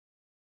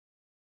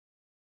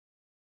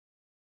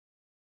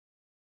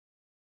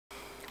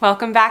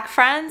Welcome back,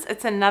 friends.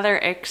 It's another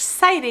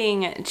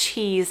exciting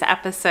cheese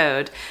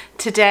episode.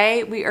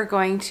 Today we are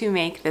going to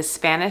make the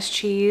Spanish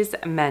cheese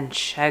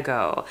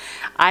Manchego.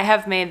 I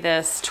have made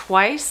this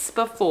twice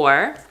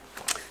before.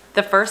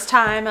 The first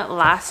time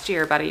last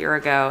year, about a year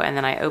ago, and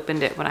then I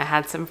opened it when I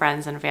had some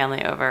friends and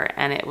family over,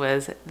 and it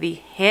was the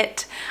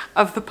hit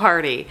of the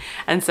party.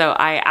 And so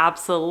I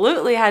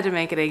absolutely had to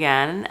make it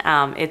again.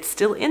 It's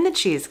still in the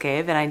cheese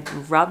cave, and I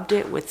rubbed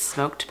it with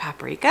smoked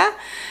paprika.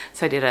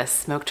 So I did a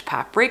smoked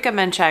paprika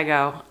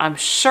Manchego. I'm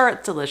sure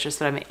it's delicious,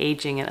 but I'm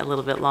aging it a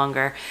little bit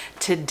longer.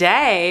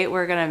 Today,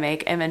 we're gonna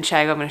make a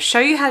Manchego. I'm gonna show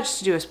you how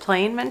to do a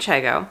plain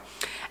Manchego.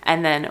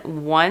 And then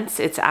once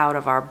it's out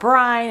of our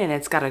brine and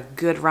it's got a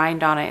good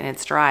rind on it and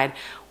it's dried,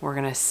 we're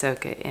gonna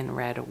soak it in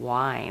red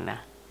wine.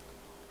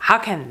 How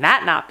can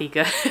that not be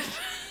good?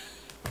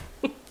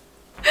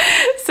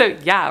 So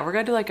yeah, we're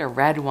gonna do like a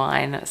red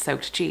wine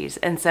soaked cheese.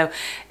 And so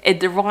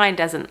the wine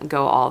doesn't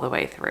go all the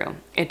way through.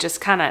 It just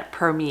kind of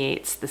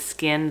permeates the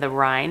skin, the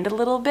rind a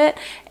little bit,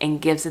 and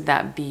gives it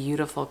that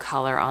beautiful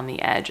color on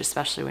the edge,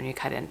 especially when you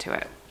cut into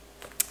it.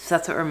 So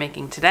that's what we're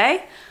making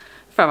today.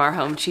 From our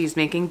home cheese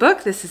making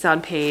book. This is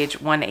on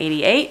page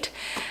 188.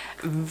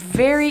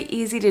 Very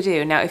easy to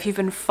do. Now, if you've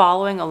been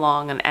following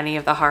along on any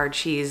of the hard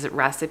cheese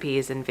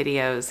recipes and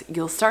videos,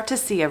 you'll start to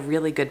see a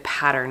really good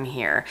pattern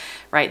here,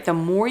 right? The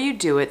more you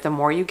do it, the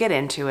more you get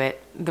into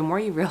it, the more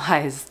you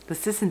realize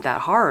this isn't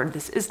that hard.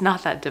 This is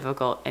not that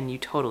difficult, and you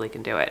totally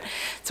can do it.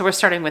 So we're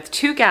starting with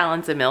 2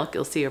 gallons of milk.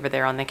 You'll see over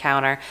there on the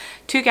counter,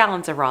 2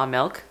 gallons of raw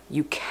milk.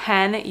 You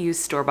can use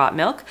store-bought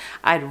milk.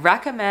 I'd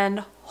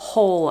recommend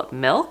whole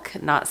milk,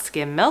 not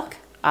skim milk,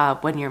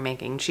 when you're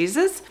making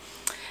cheeses.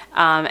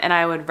 And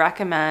I would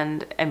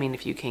recommend,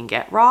 if you can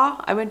get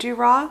raw, I would do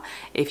raw.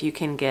 If you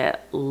can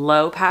get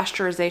low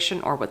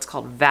pasteurization or what's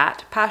called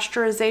VAT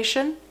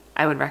pasteurization,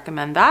 I would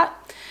recommend that.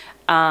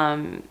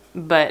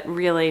 But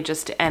really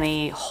just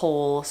any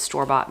whole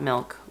store-bought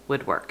milk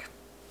would work.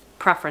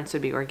 Preference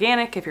would be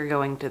organic if you're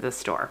going to the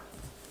store.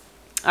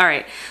 All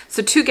right,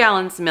 so 2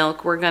 gallons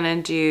milk, we're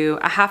gonna do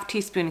a 1/2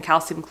 teaspoon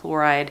calcium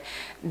chloride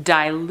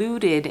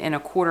diluted in a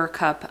 1/4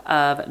 cup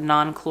of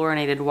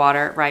non-chlorinated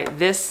water, right?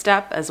 This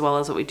step, as well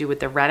as what we do with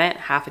the rennet,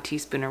 1/2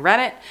 teaspoon of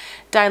rennet,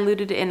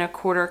 diluted in a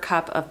 1/4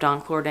 cup of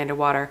non-chlorinated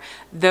water.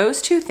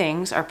 Those 2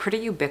 things are pretty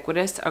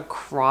ubiquitous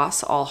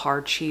across all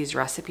hard cheese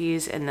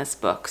recipes in this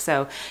book.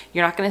 So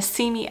you're not gonna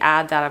see me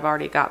add that. I've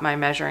already got my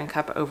measuring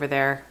cup over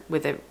there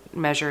with it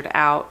measured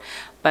out,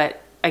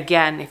 but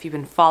again, if you've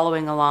been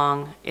following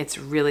along, it's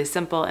really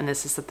simple, and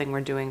this is something we're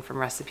doing from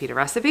recipe to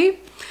recipe.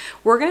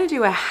 We're gonna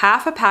do a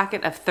 1/2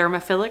 packet of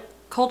thermophilic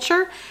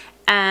culture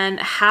and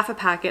 1/2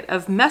 packet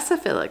of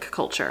mesophilic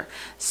culture.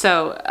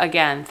 So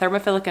again,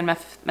 thermophilic and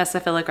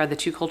mesophilic are the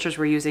 2 cultures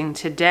we're using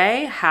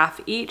today, 1/2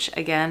 each.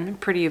 Again,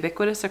 pretty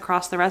ubiquitous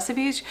across the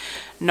recipes.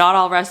 Not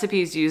all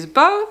recipes use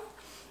both,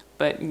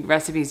 but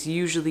recipes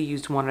usually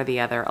use one or the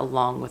other,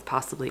 along with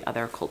possibly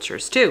other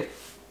cultures too.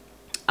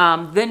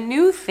 The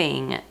new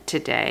thing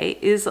today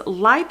is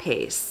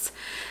lipase.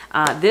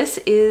 This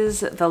is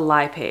the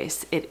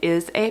lipase. It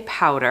is a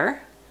powder,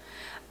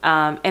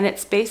 and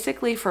it's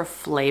basically for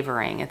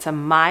flavoring. It's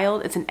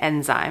an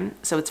enzyme,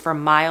 so it's for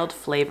mild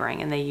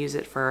flavoring, and they use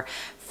it for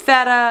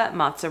feta,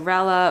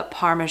 mozzarella,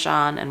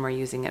 Parmesan, and we're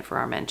using it for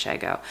our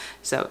Manchego.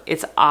 So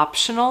it's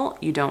optional.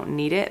 You don't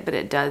need it, but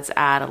it does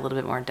add a little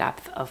bit more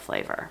depth of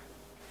flavor.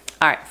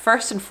 All right,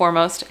 first and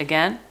foremost,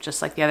 again,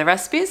 just like the other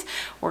recipes,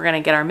 we're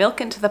gonna get our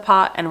milk into the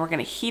pot and we're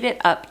gonna heat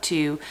it up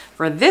to,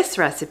 for this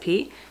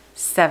recipe,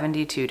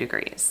 72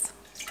 degrees.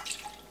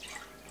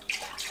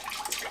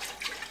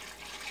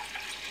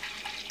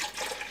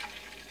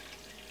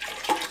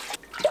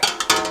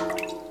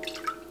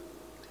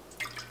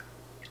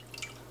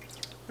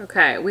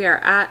 Okay, we are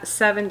at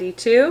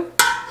 72.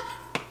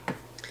 I'm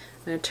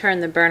gonna turn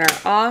the burner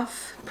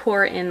off,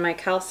 pour in my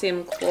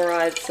calcium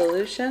chloride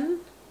solution.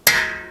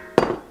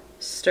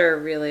 Stir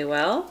really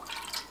well.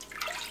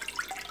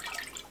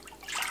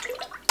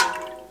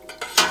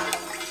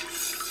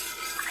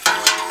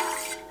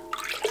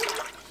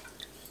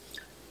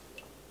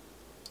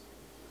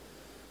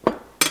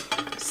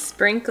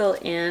 Sprinkle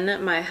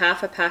in my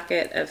 1/2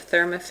 packet of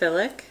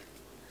thermophilic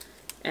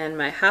and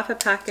my 1/2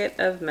 packet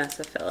of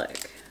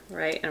mesophilic,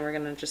 right? And we're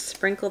gonna just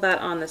sprinkle that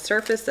on the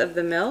surface of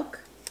the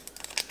milk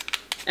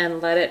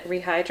and let it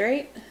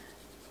rehydrate.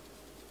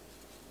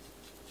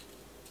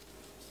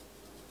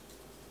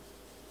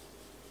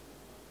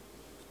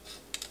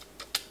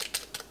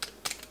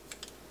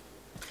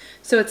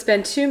 So it's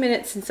been 2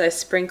 minutes since I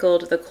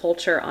sprinkled the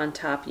culture on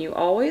top. You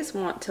always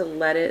want to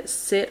let it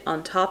sit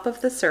on top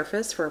of the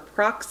surface for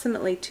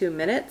approximately 2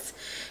 minutes.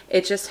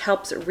 It just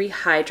helps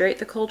rehydrate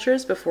the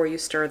cultures before you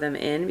stir them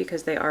in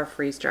because they are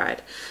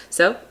freeze-dried.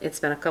 So it's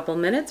been a couple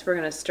minutes. We're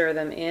gonna stir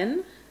them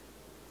in.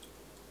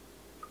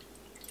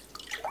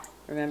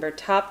 Remember,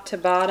 top to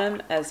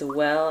bottom as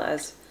well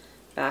as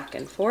back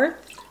and forth.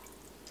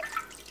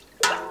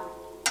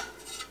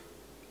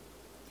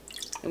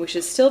 And we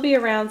should still be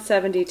around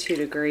 72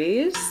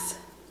 degrees.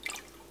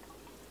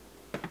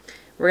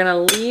 We're gonna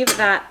leave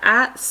that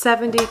at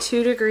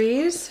 72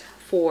 degrees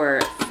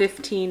for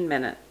 15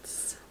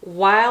 minutes.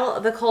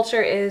 While the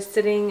culture is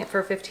sitting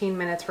for 15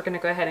 minutes, we're gonna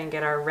go ahead and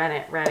get our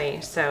rennet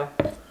ready. So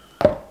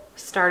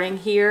starting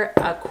here,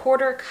 a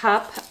 1/4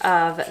 cup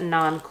of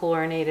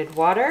non-chlorinated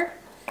water.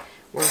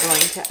 We're going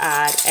to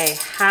add a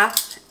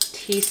 1/2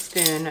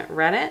 teaspoon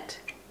rennet.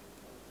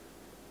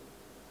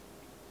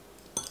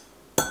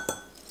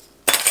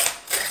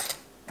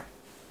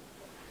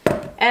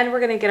 And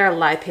we're gonna get our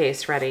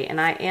lipase ready. And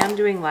I am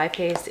doing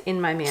lipase in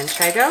my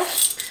Manchego.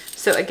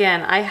 So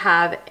again, I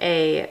have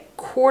a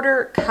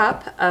 1/4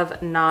 cup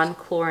of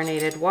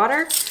non-chlorinated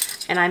water,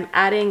 and I'm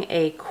adding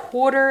a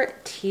 1/4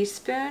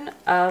 teaspoon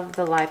of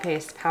the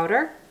lipase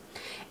powder.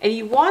 And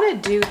you wanna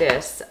do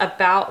this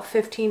about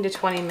 15 to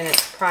 20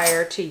 minutes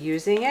prior to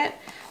using it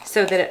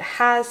so that it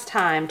has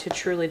time to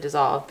truly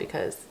dissolve,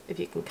 because if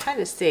you can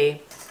kind of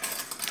see,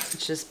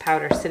 it's just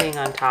powder sitting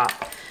on top.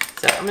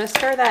 So I'm gonna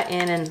stir that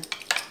in and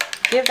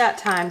give that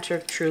time to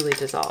truly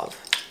dissolve.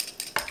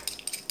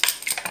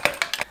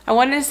 I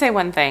wanted to say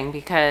one thing,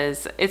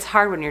 because it's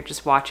hard when you're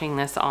just watching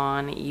this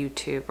on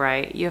YouTube,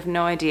 right? You have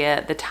no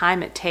idea the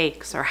time it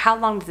takes or how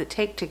long does it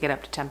take to get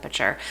up to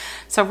temperature.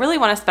 So I really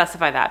want to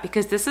specify that,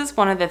 because this is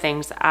one of the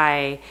things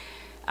I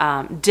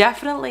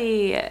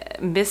definitely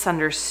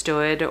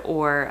misunderstood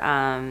or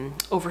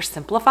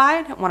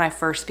oversimplified when I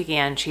first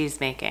began cheese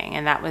making.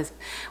 And that was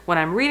when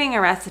I'm reading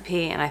a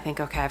recipe and I think,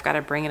 okay, I've got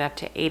to bring it up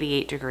to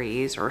 88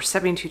 degrees or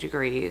 72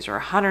 degrees or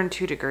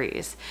 102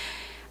 degrees.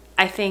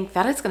 I think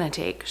that is going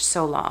to take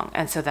so long.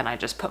 And so then I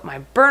just put my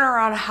burner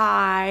on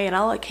high and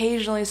I'll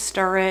occasionally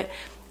stir it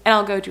and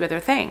I'll go do other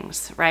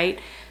things, right?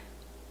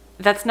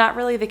 That's not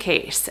really the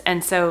case.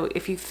 And so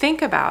if you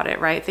think about it,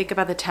 right, think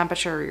about the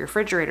temperature your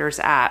refrigerator's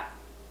at.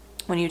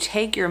 When you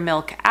take your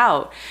milk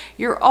out,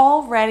 you're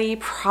already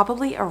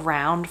probably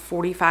around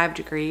 45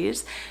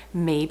 degrees,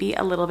 maybe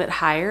a little bit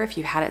higher if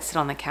you had it sit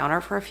on the counter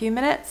for a few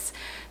minutes.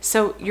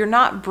 So you're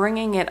not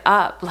bringing it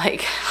up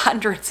like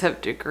hundreds of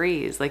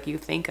degrees like you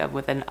think of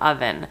with an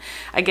oven.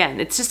 Again,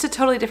 it's just a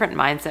totally different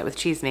mindset with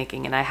cheese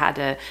making, and I had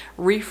to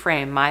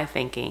reframe my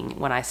thinking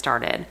when I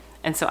started.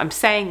 And so I'm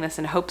saying this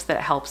in hopes that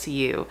it helps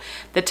you.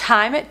 The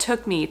time it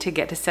took me to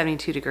get to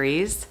 72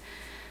 degrees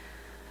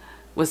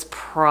was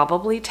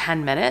probably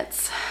 10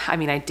 minutes. I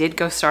mean, I did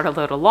go start a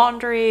load of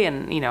laundry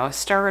and, you know,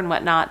 stir and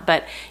whatnot,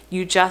 but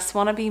you just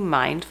want to be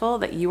mindful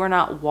that you are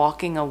not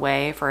walking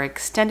away for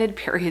extended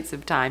periods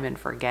of time and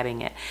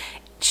forgetting it.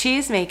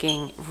 Cheese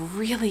making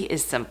really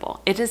is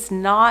simple. It is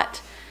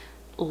not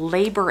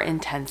labor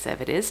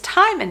intensive. It is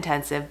time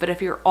intensive, but if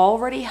you're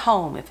already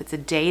home, if it's a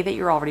day that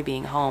you're already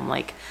being home,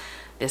 like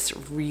this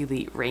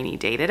really rainy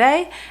day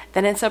today,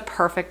 then it's a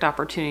perfect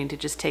opportunity to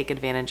just take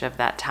advantage of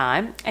that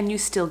time, and you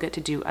still get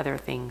to do other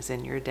things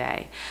in your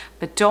day.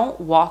 But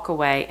don't walk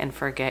away and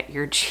forget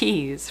your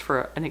cheese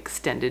for an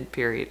extended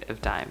period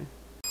of time.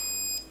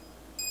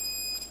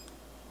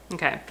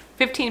 Okay,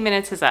 15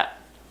 minutes is up.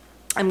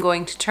 I'm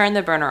going to turn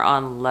the burner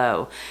on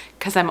low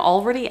because I'm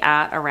already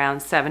at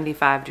around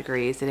 75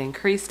 degrees. It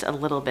increased a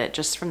little bit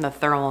just from the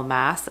thermal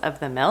mass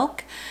of the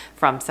milk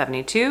from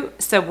 72.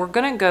 So we're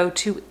gonna go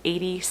to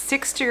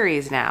 86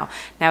 degrees now.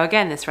 Now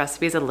again, this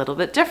recipe is a little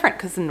bit different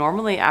because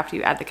normally after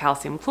you add the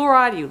calcium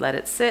chloride, you let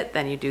it sit,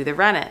 then you do the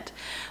rennet.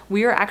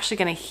 We are actually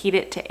gonna heat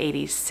it to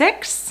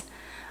 86,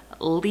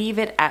 leave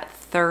it at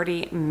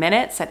 30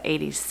 minutes at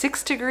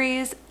 86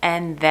 degrees,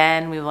 and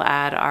then we will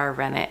add our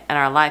rennet and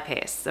our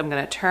lipase. So I'm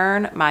gonna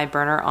turn my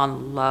burner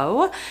on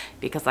low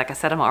because like I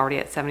said, I'm already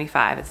at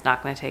 75. It's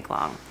not gonna take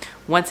long.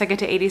 Once I get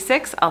to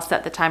 86, I'll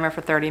set the timer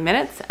for 30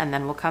 minutes and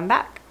then we'll come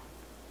back.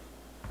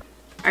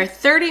 Our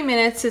 30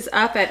 minutes is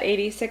up at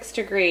 86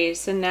 degrees.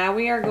 So now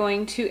we are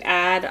going to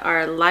add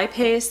our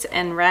lipase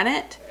and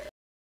rennet.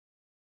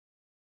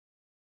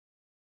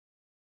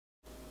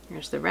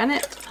 Here's the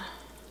rennet.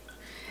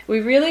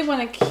 We really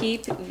want to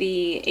keep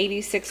the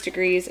 86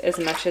 degrees as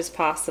much as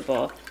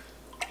possible.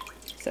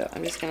 So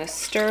I'm just going to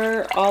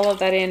stir all of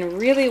that in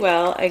really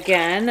well,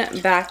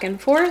 again, back and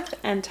forth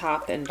and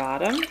top and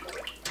bottom.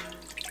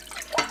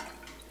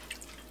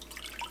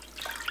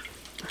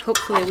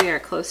 Hopefully we are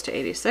close to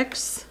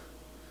 86.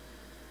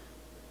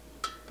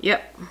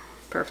 Yep,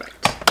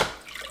 perfect.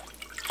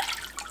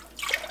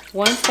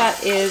 Once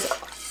that is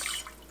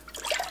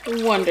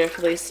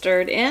wonderfully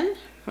stirred in,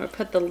 we'll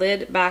put the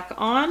lid back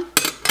on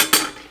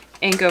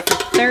and go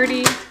for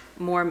 30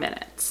 more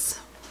minutes.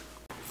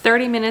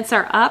 30 minutes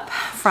are up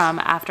from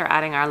after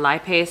adding our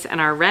lipase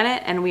and our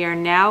rennet, and we are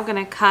now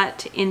gonna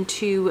cut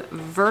into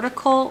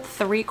vertical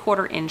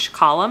 3/4 inch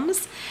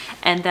columns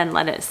and then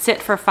let it sit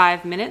for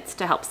 5 minutes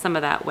to help some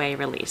of that whey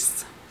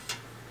release.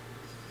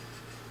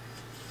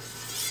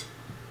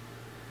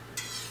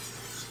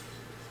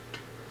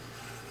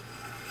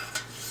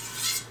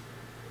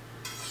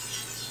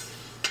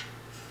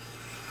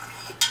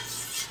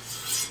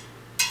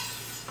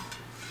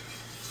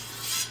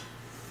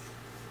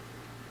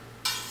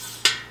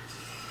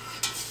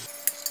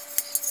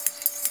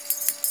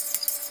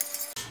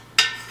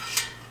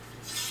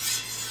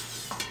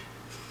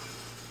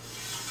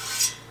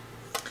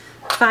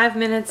 5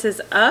 minutes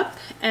is up,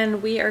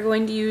 and we are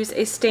going to use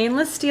a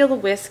stainless steel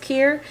whisk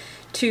here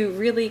to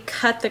really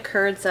cut the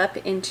curds up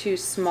into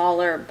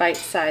smaller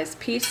bite-sized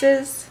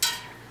pieces.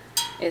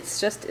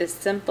 It's just as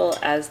simple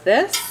as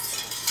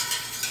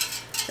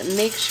this. But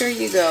make sure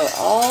you go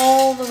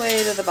all the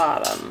way to the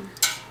bottom.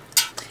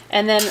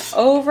 And then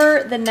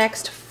over the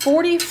next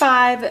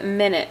 45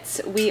 minutes,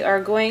 we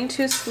are going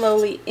to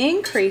slowly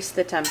increase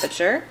the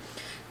temperature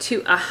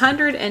to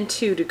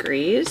 102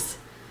 degrees.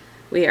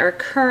 We are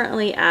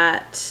currently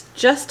at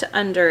just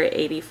under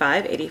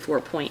 85,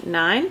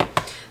 84.9.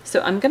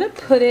 So I'm gonna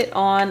put it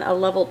on a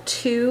level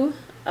 2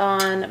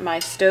 on my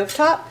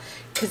stovetop,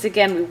 because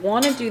again, we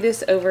wanna do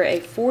this over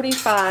a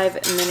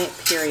 45-minute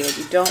period.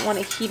 You don't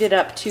wanna heat it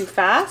up too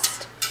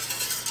fast,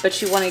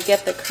 but you wanna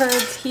get the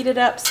curds heated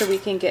up so we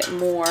can get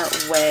more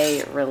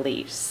whey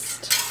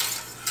released.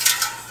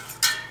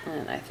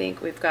 And I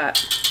think we've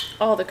got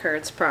all the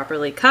curds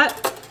properly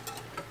cut.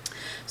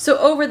 So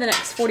over the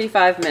next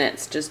 45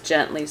 minutes, just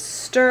gently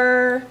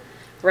stir,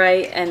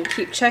 right, and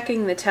keep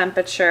checking the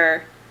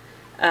temperature.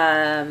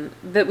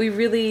 But we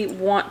really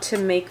want to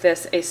make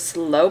this a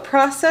slow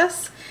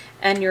process,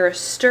 and you're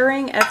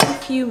stirring every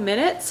few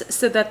minutes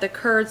so that the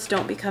curds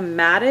don't become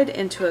matted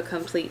into a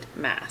complete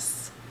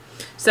mass.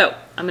 So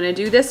I'm going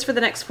to do this for the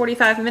next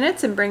 45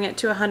 minutes and bring it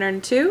to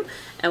 102,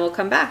 and we'll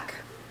come back.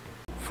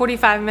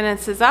 45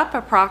 minutes is up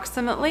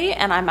approximately,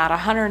 and I'm at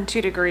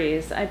 102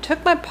 degrees. I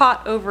took my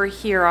pot over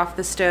here off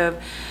the stove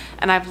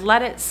and I've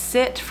let it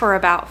sit for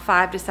about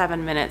 5 to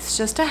 7 minutes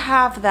just to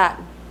have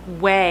that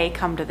whey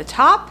come to the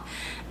top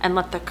and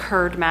let the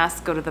curd mass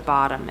go to the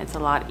bottom. It's a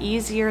lot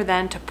easier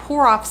then to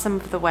pour off some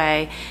of the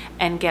whey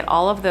and get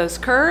all of those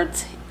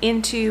curds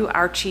into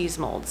our cheese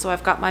mold. So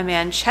I've got my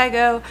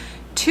Manchego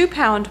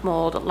 2-pound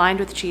mold lined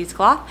with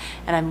cheesecloth,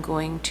 and I'm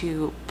going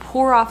to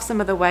pour off some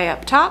of the whey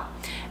up top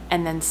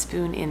and then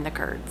spoon in the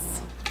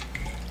curds.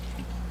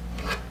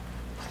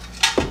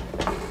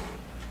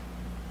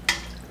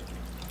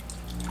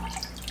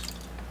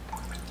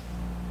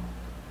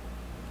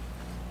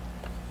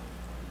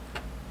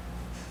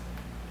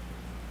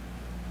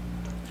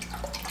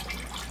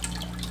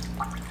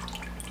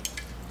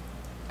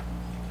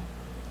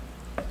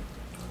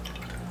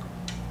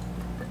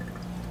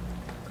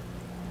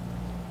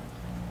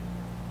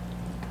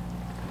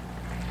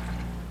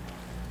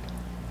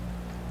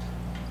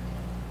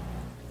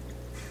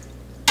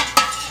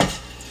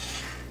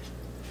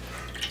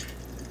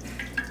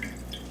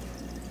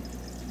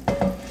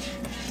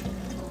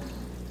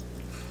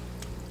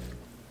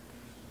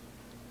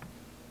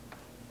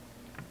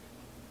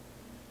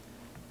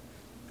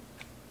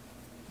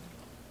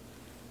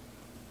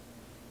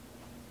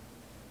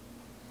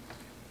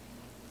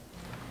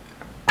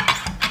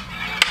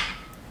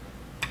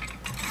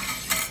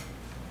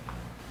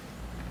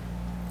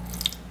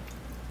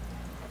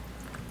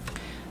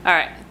 All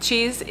right,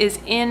 cheese is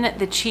in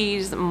the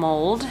cheese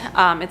mold.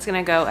 It's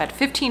gonna go at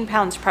 15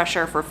 pounds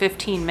pressure for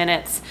 15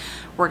 minutes.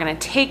 We're gonna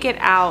take it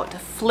out,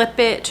 flip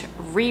it,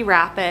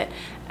 rewrap it,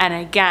 and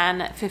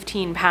again,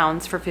 15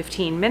 pounds for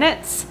 15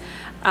 minutes.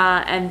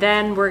 And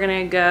then we're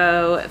gonna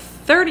go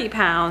 30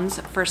 pounds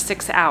for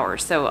 6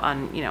 hours. So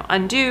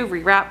undo,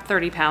 rewrap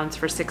 30 pounds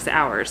for 6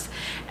 hours,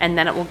 and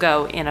then it will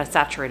go in a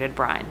saturated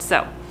brine.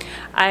 So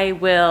I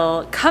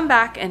will come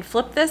back and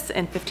flip this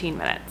in 15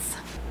 minutes.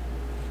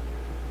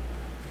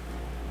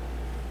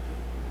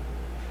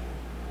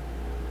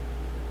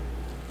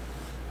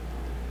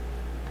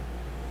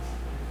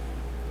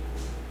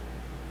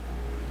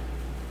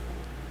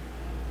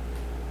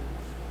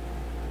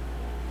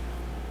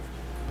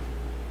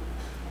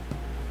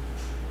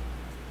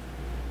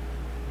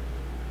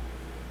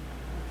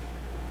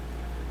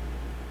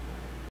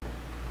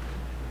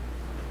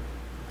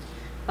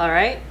 All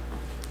right,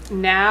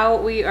 now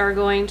we are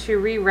going to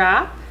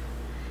rewrap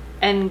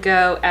and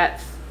go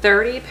at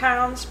 30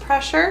 pounds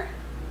pressure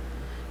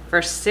for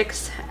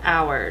 6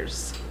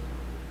 hours.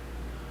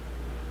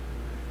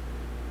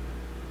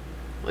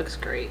 Looks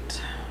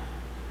great.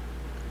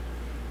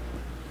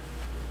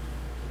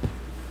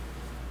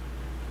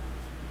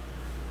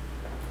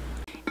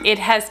 It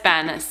has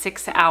been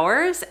 6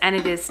 hours, and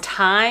it is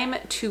time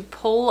to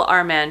pull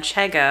our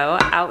Manchego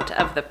out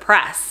of the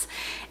press.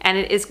 And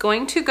it is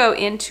going to go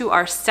into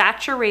our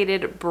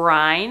saturated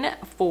brine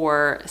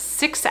for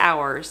 6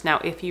 hours. Now,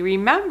 if you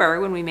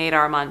remember when we made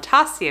our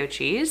Montasio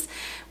cheese,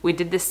 we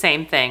did the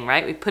same thing,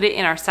 right? We put it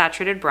in our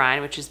saturated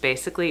brine, which is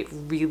basically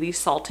really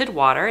salted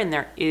water, and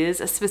there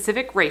is a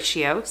specific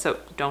ratio, so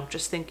don't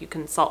just think you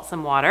can salt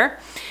some water.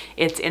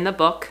 It's in the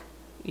book.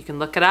 You can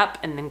look it up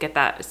and then get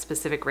that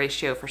specific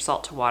ratio for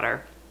salt to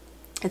water.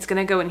 It's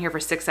gonna go in here for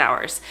 6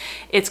 hours.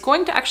 It's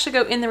going to actually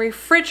go in the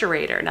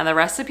refrigerator. Now the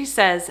recipe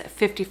says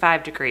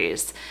 55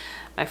 degrees.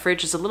 My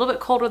fridge is a little bit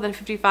colder than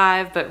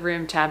 55, but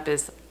room temp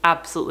is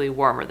absolutely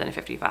warmer than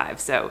 55.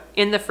 So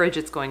in the fridge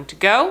it's going to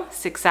go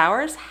 6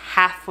 hours.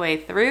 Halfway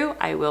through,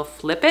 I will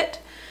flip it.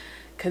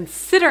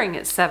 Considering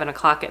it's 7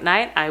 o'clock at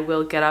night, I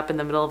will get up in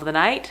the middle of the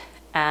night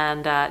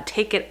and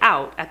take it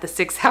out at the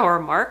 6-hour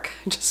mark.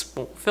 Just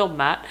won't film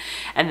that.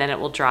 And then it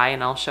will dry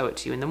and I'll show it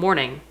to you in the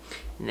morning.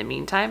 In the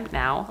meantime,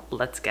 now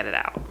let's get it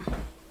out.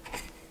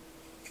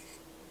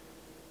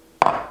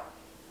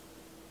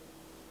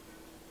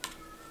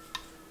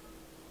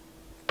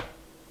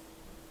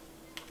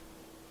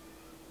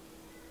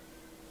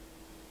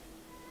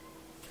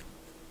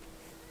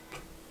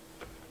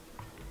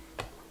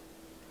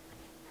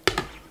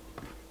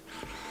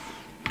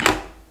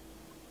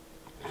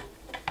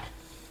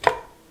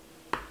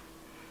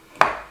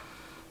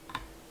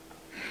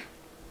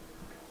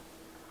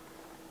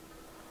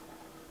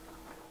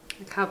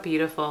 Look how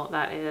beautiful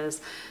that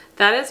is.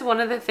 That is one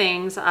of the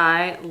things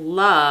I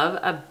love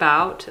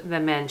about the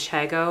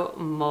Manchego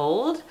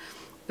mold,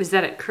 is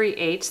that it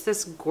creates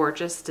this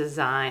gorgeous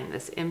design,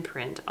 this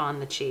imprint on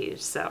the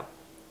cheese. So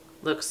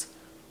looks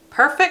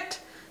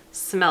perfect,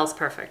 smells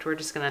perfect. We're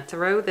just gonna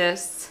throw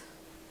this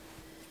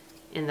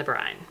in the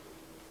brine.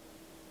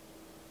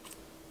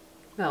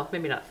 Well,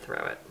 maybe not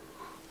throw it.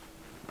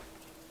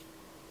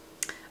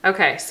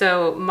 Okay,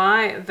 so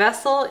my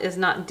vessel is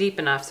not deep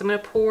enough, so I'm going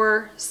to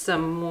pour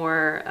some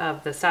more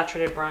of the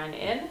saturated brine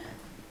in.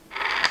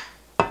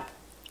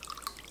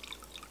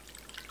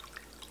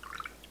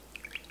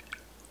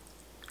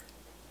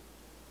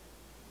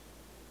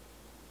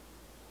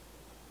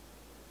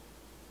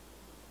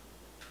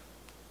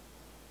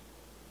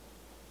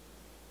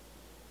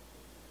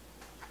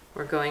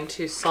 We're going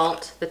to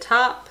salt the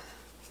top.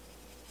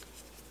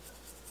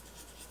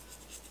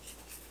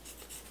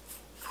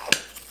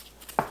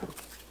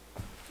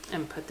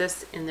 And put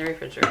this in the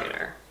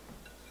refrigerator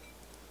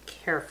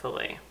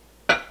carefully.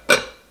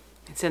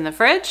 It's in the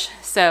fridge,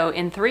 so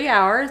in 3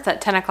 hours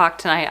at 10 o'clock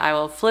tonight, I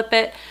will flip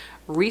it,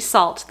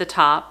 resalt the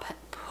top,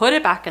 put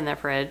it back in the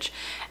fridge,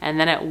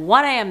 and then at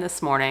 1 a.m.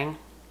 this morning,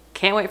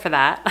 can't wait for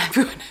that, I'm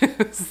going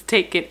to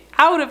take it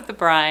out of the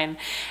brine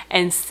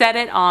and set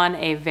it on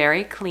a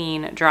very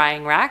clean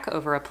drying rack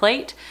over a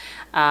plate.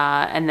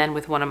 And then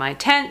with one of my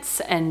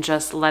tents, and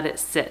just let it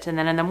sit. And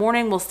then in the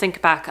morning we'll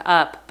sync back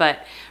up,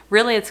 but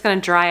really it's going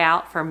to dry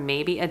out for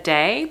maybe a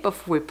day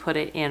before we put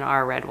it in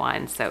our red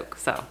wine soak.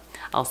 So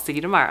I'll see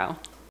you tomorrow.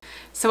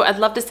 So I'd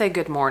love to say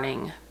good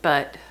morning,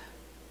 but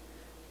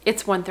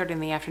it's 1:30 in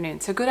the afternoon,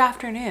 so good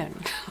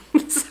afternoon.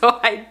 So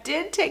I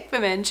did take the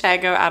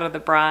Manchego out of the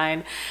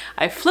brine.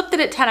 I flipped it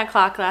at 10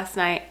 o'clock last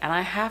night, and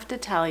I have to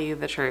tell you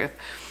the truth.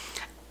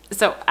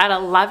 So at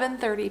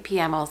 11:30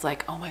 p.m. I was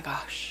like, oh my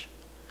gosh,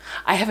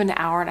 I have an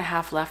hour and a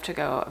half left to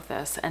go of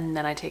this, and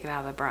then I take it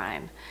out of the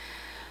brine.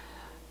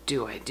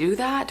 Do I do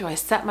that? Do I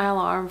set my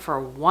alarm for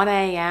 1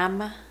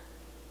 a.m.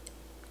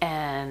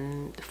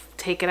 and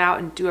take it out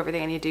and do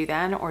everything I need to do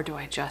then, or do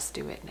I just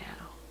do it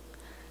now?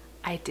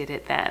 I did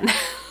it then.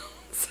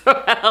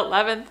 So at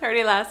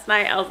 11:30 last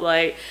night, I was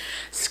like,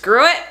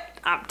 screw it,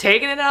 I'm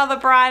taking it out of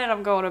the brine and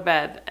I'm going to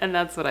bed. And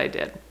that's what I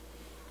did.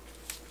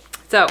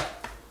 So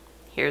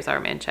here's our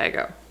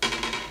Manchego.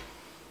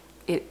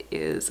 It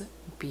is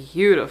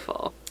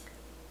beautiful.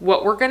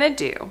 What we're gonna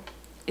do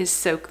is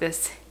soak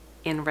this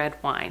in red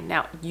wine.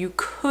 Now, you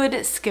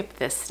could skip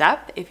this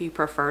step if you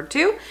preferred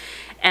to.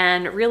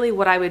 And really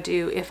what I would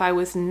do if I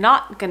was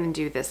not gonna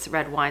do this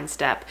red wine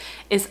step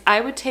is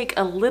I would take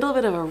a little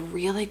bit of a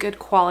really good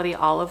quality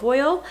olive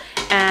oil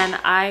and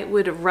I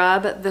would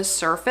rub the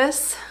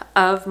surface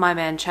of my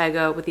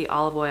Manchego with the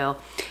olive oil.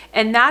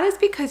 And that is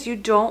because you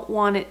don't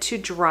want it to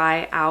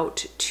dry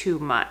out too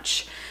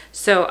much.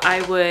 So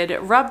I would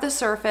rub the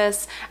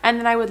surface and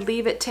then I would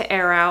leave it to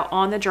air out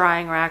on the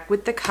drying rack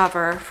with the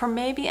cover for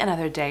maybe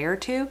another day or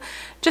two,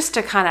 just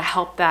to kind of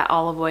help that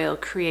olive oil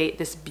create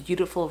this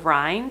beautiful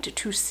rind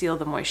to seal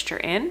the moisture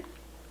in.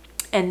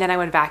 And then I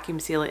would vacuum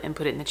seal it and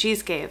put it in the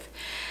cheese cave.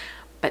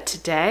 But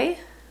today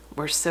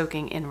we're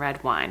soaking in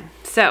red wine.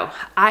 So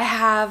I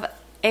have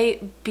a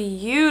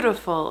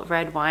beautiful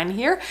red wine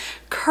here,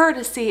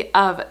 courtesy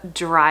of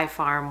Dry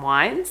Farm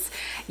Wines.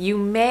 You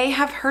may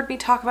have heard me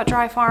talk about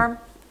Dry Farm.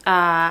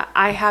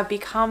 I have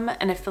become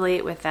an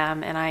affiliate with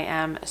them and I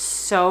am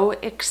so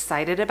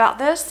excited about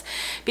this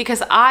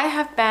because I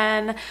have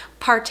been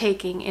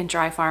partaking in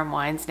Dry Farm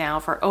wines now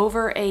for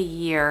over a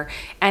year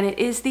and it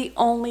is the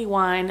only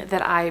wine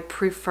that I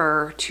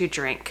prefer to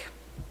drink.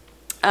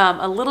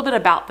 A little bit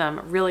about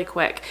them really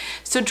quick.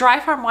 So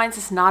Dry Farm Wines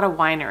is not a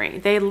winery.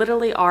 They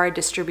literally are a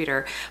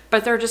distributor,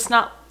 but they're just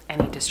not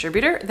any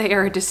distributor. They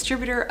are a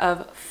distributor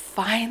of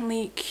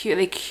finely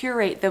they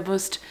curate the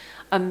most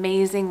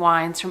amazing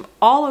wines from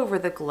all over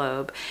the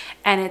globe,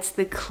 and it's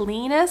the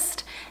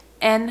cleanest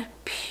and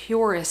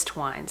purest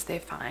wines they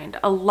find.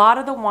 A lot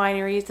of the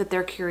wineries that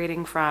they're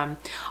curating from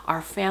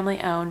are family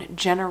owned,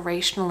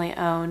 generationally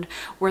owned,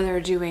 where they're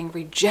doing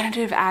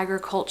regenerative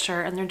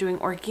agriculture and they're doing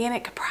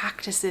organic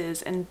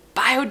practices and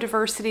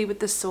biodiversity with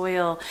the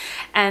soil,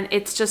 and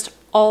it's just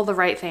all the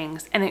right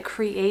things, and it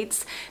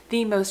creates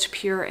the most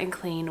pure and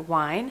clean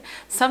wine,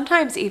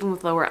 sometimes even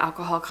with lower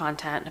alcohol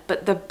content.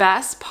 But the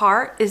best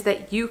part is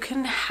that you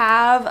can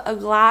have a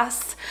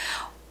glass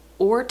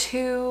or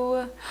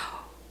two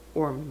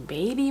or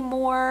maybe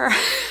more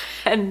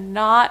and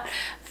not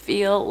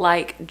feel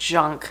like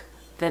junk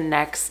the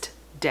next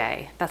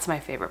day. That's my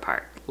favorite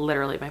part,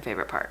 literally my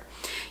favorite part.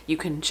 You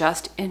can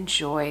just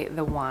enjoy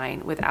the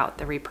wine without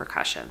the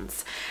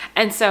repercussions.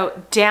 And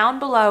so down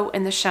below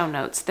in the show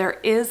notes, there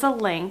is a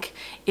link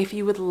if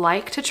you would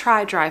like to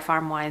try Dry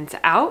Farm wines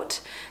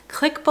out.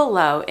 Click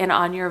below, and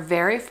on your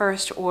very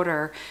first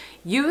order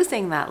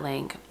using that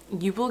link,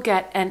 you will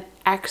get an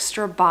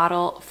extra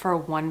bottle for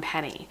 1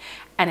 penny,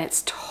 and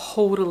it's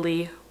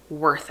totally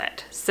worth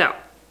it. So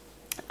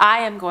I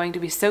am going to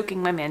be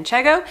soaking my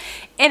Manchego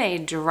in a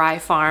Dry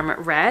Farm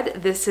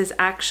red. This is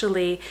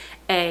actually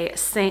a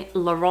Saint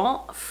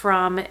Laurent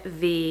from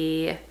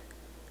the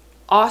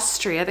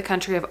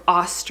country of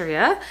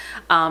Austria.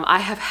 I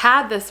have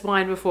had this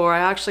wine before. I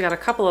actually got a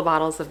couple of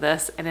bottles of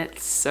this, and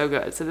it's so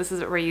good. So this is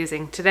what we're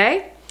using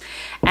today.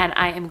 And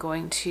I am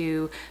going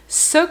to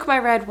soak my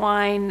red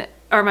wine,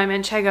 or my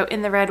Manchego,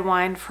 in the red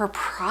wine for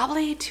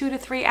probably 2 to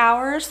 3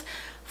 hours,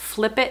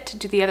 flip it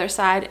to the other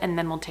side, and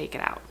then we'll take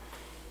it out.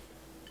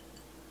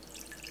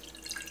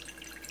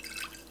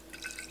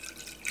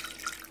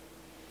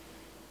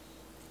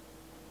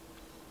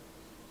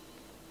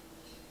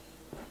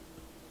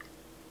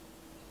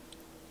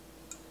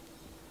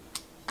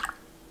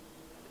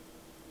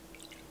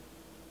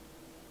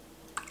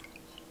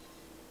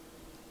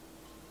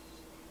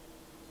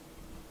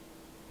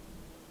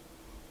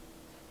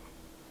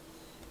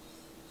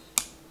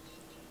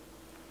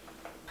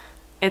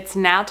 It's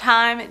now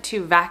time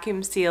to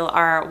vacuum seal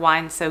our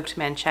wine-soaked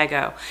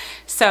Manchego.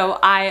 So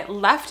I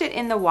left it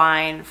in the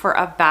wine for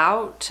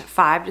about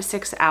 5 to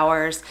 6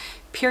 hours,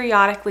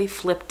 periodically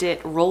flipped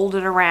it, rolled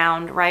it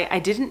around, right? I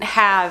didn't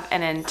have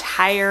an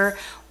entire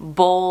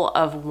bowl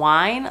of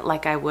wine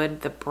like I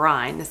would the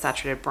brine, the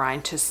saturated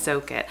brine, to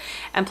soak it.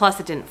 And plus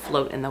it didn't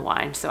float in the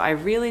wine. So I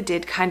really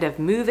did kind of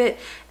move it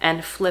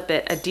and flip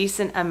it a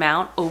decent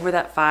amount over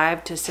that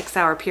 5 to 6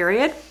 hour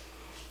period.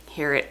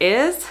 Here it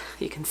is.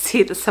 You can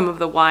see that some of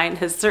the wine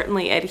has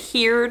certainly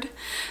adhered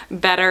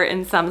better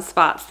in some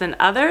spots than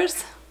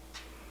others.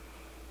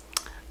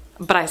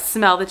 But I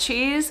smell the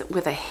cheese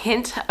with a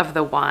hint of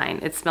the wine.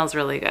 It smells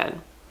really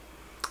good.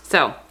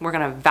 So we're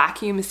gonna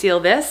vacuum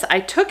seal this. I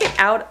took it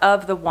out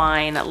of the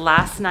wine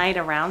last night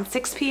around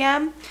 6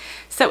 p.m.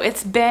 So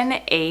it's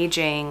been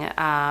aging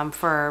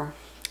for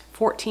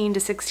 14 to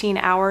 16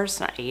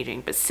 hours, not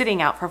aging, but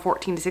sitting out for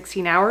 14 to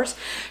 16 hours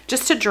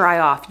just to dry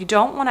off. You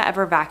don't want to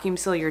ever vacuum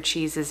seal your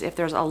cheeses if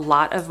there's a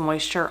lot of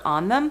moisture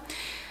on them.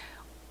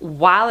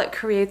 While it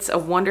creates a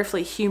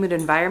wonderfully humid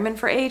environment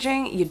for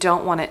aging, you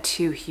don't want it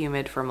too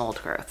humid for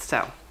mold growth.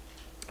 So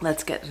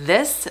let's get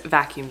this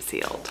vacuum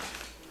sealed.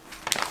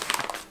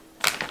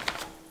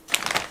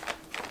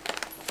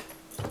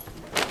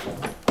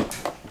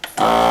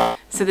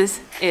 So this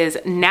is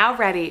now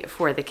ready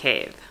for the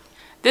cave.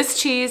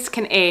 This cheese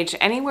can age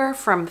anywhere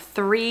from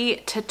 3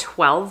 to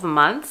 12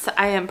 months.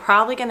 I am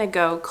probably gonna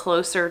go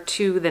closer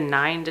to the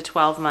 9 to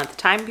 12 month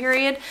time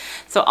period.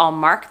 So I'll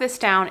mark this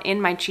down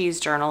in my cheese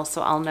journal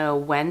so I'll know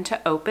when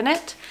to open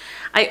it.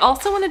 I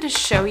also wanted to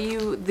show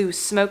you the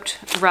smoked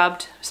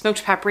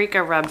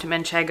paprika rubbed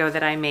Manchego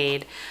that I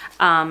made.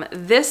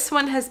 This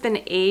one has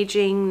been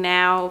aging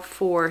now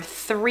for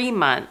 3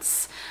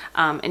 months.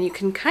 And you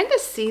can kind of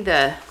see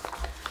the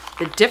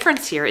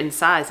difference here in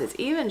size. It's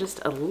even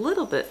just a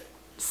little bit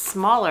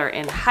smaller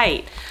in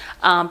height,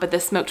 but the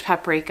smoked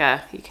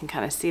paprika, you can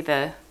kind of see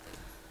the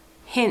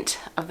hint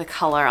of the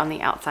color on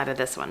the outside of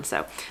this one.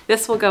 So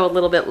this will go a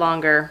little bit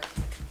longer,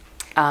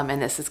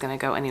 and this is going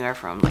to go anywhere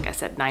from, like I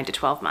said, 9 to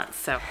 12 months.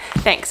 So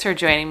thanks for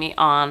joining me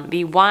on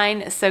the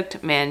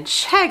wine-soaked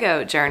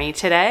Manchego journey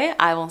today.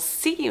 I will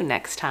see you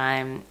next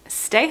time.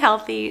 Stay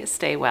healthy,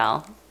 stay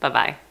well.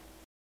 Bye-bye.